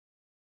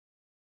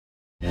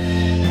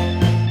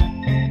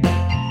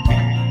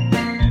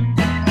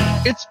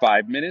It's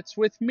 5 minutes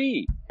with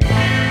me.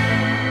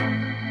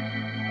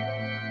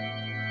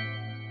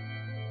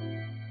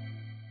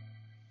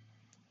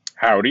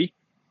 Howdy.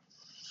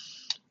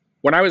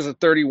 When I was a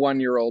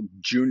 31-year-old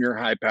junior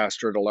high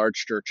pastor at a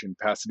large church in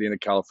Pasadena,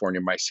 California,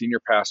 my senior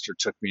pastor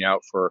took me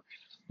out for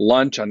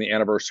lunch on the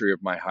anniversary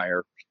of my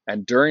hire.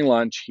 And during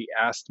lunch, he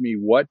asked me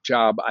what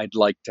job I'd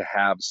like to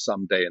have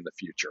someday in the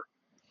future.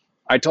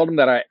 I told him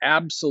that I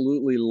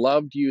absolutely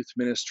loved youth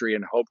ministry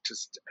and hoped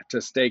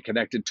to stay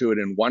connected to it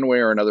in one way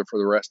or another for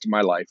the rest of my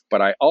life.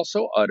 But I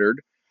also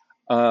uttered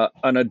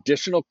an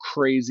additional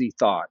crazy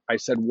thought. I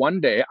said,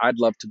 one day I'd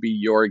love to be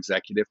your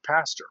executive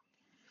pastor.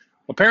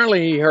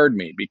 Apparently, he heard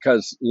me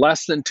because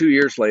less than 2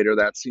 years later,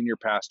 that senior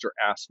pastor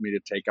asked me to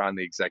take on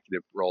the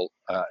executive role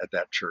at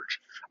that church.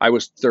 I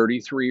was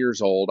 33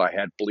 years old. I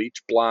had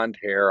bleach blonde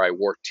hair. I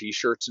wore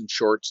t-shirts and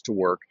shorts to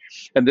work.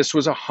 And this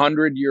was a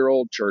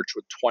 100-year-old church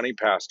with 20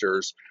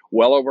 pastors,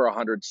 well over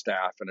 100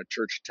 staff, and a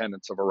church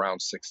attendance of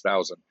around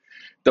 6,000.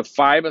 The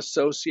 5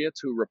 associates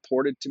who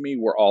reported to me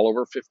were all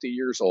over 50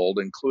 years old,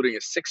 including a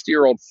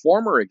 60-year-old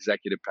former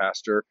executive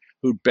pastor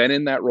who'd been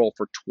in that role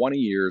for 20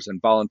 years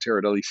and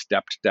voluntarily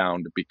stepped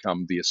down to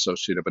become the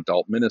associate of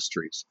adult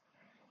ministries.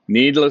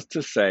 Needless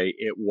to say,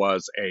 it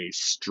was a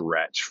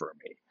stretch for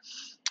me.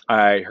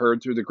 I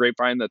heard through the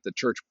grapevine that the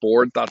church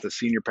board thought the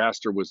senior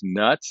pastor was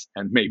nuts,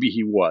 and maybe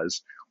he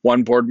was.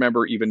 One board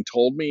member even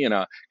told me, in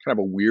a kind of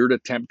a weird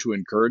attempt to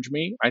encourage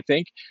me, I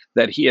think,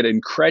 that he had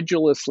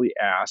incredulously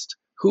asked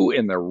who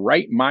in their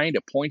right mind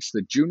appoints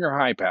the junior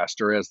high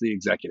pastor as the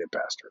executive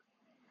pastor.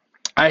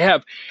 I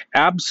have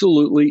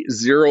absolutely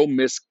zero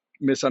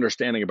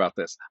misunderstanding about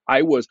this.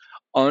 I was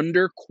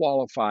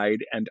underqualified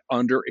and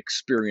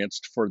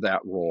underexperienced for that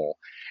role.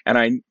 And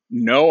I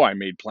know I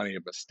made plenty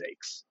of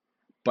mistakes.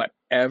 But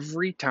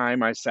every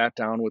time I sat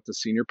down with the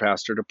senior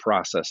pastor to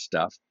process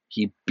stuff,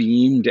 he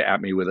beamed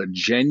at me with a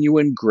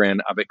genuine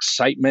grin of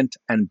excitement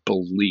and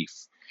belief.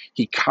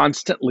 He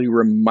constantly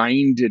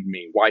reminded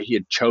me why he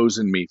had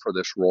chosen me for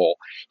this role.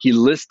 He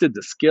listed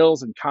the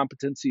skills and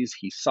competencies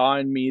he saw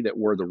in me that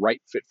were the right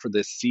fit for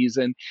this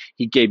season.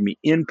 He gave me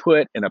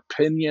input and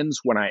opinions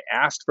when I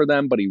asked for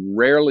them, but he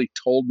rarely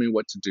told me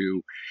what to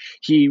do.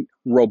 He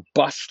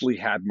robustly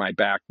had my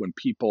back when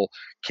people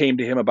came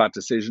to him about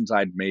decisions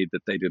I'd made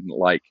that they didn't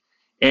like.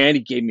 And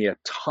he gave me a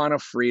ton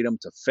of freedom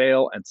to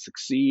fail and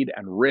succeed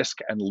and risk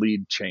and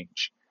lead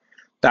change.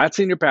 That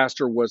senior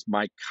pastor was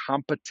my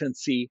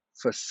competency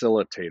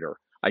facilitator,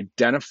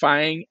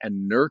 identifying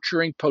and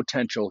nurturing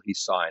potential he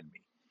saw in me.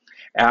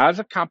 As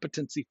a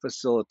competency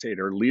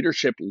facilitator,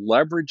 leadership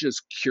leverages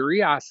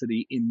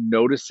curiosity in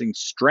noticing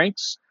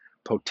strengths,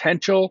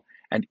 potential,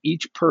 and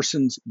each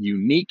person's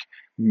unique,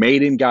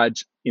 made in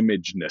God's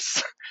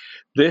imageness.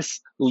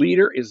 This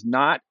leader is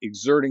not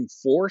exerting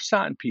force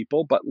on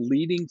people, but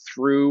leading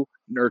through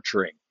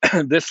nurturing.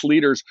 This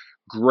leader's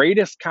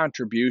greatest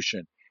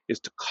contribution is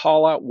to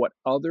call out what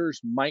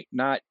others might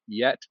not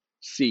yet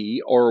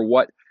see, or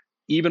what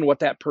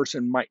that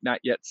person might not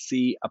yet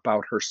see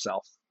about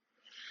herself.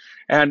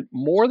 And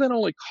more than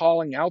only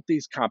calling out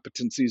these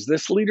competencies,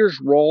 this leader's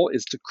role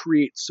is to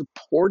create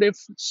supportive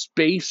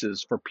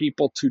spaces for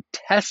people to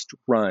test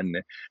run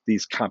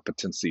these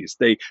competencies.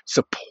 They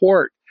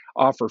support,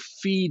 offer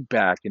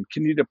feedback, and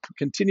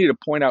continue to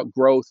point out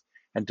growth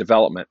and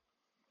development.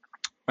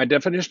 My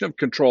definition of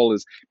control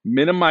is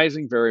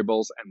minimizing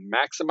variables and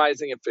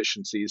maximizing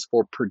efficiencies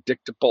for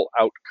predictable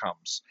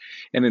outcomes.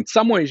 And in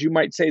some ways, you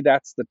might say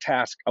that's the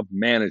task of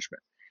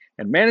management.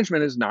 And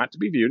management is not to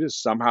be viewed as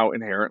somehow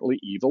inherently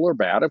evil or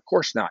bad. Of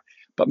course not.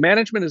 But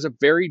management is a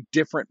very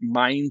different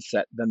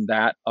mindset than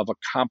that of a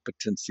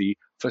competency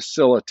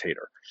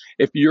facilitator.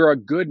 If you're a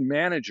good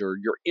manager,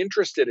 you're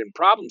interested in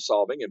problem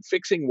solving and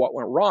fixing what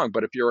went wrong.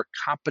 But if you're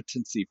a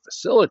competency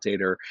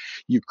facilitator,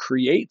 you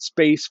create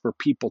space for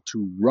people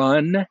to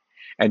run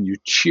and you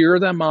cheer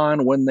them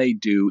on when they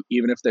do,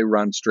 even if they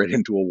run straight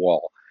into a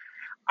wall.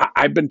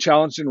 I've been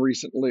challenged in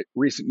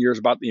recent years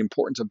about the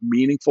importance of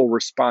meaningful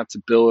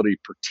responsibility,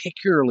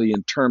 particularly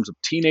in terms of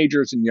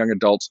teenagers and young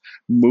adults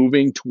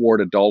moving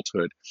toward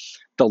adulthood.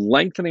 The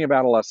lengthening of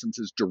adolescence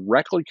is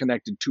directly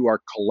connected to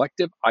our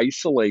collective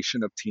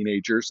isolation of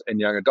teenagers and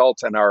young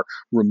adults and our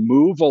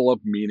removal of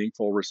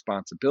meaningful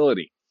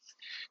responsibility.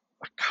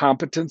 A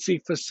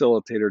competency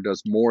facilitator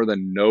does more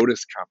than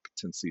notice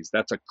competencies.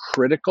 That's a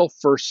critical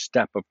first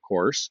step, of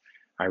course.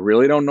 I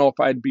really don't know if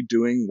I'd be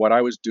doing what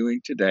I was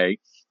doing today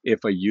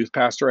if a youth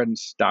pastor hadn't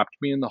stopped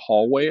me in the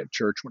hallway at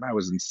church when I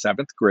was in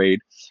 7th grade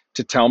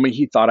to tell me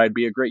he thought I'd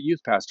be a great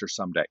youth pastor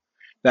someday.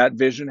 That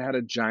vision had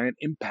a giant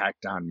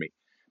impact on me.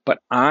 But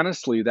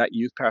honestly, that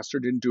youth pastor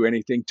didn't do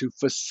anything to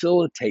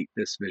facilitate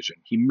this vision.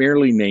 He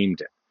merely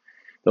named it.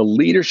 The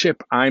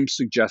leadership I'm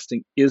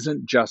suggesting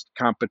isn't just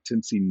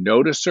competency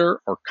noticer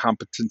or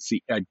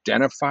competency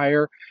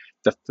identifier.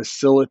 The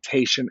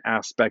facilitation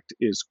aspect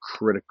is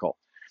critical.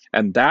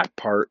 And that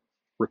part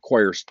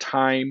requires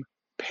time,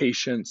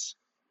 patience,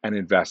 and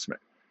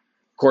investment.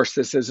 course,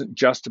 this isn't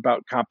just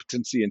about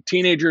competency in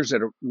teenagers.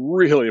 It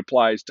really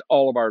applies to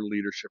all of our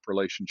leadership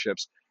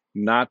relationships,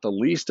 not the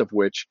least of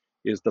which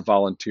is the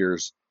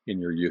volunteers in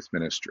your youth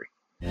ministry.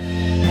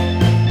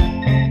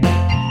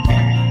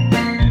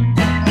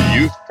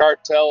 Youth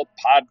Cartel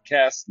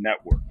Podcast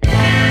Network.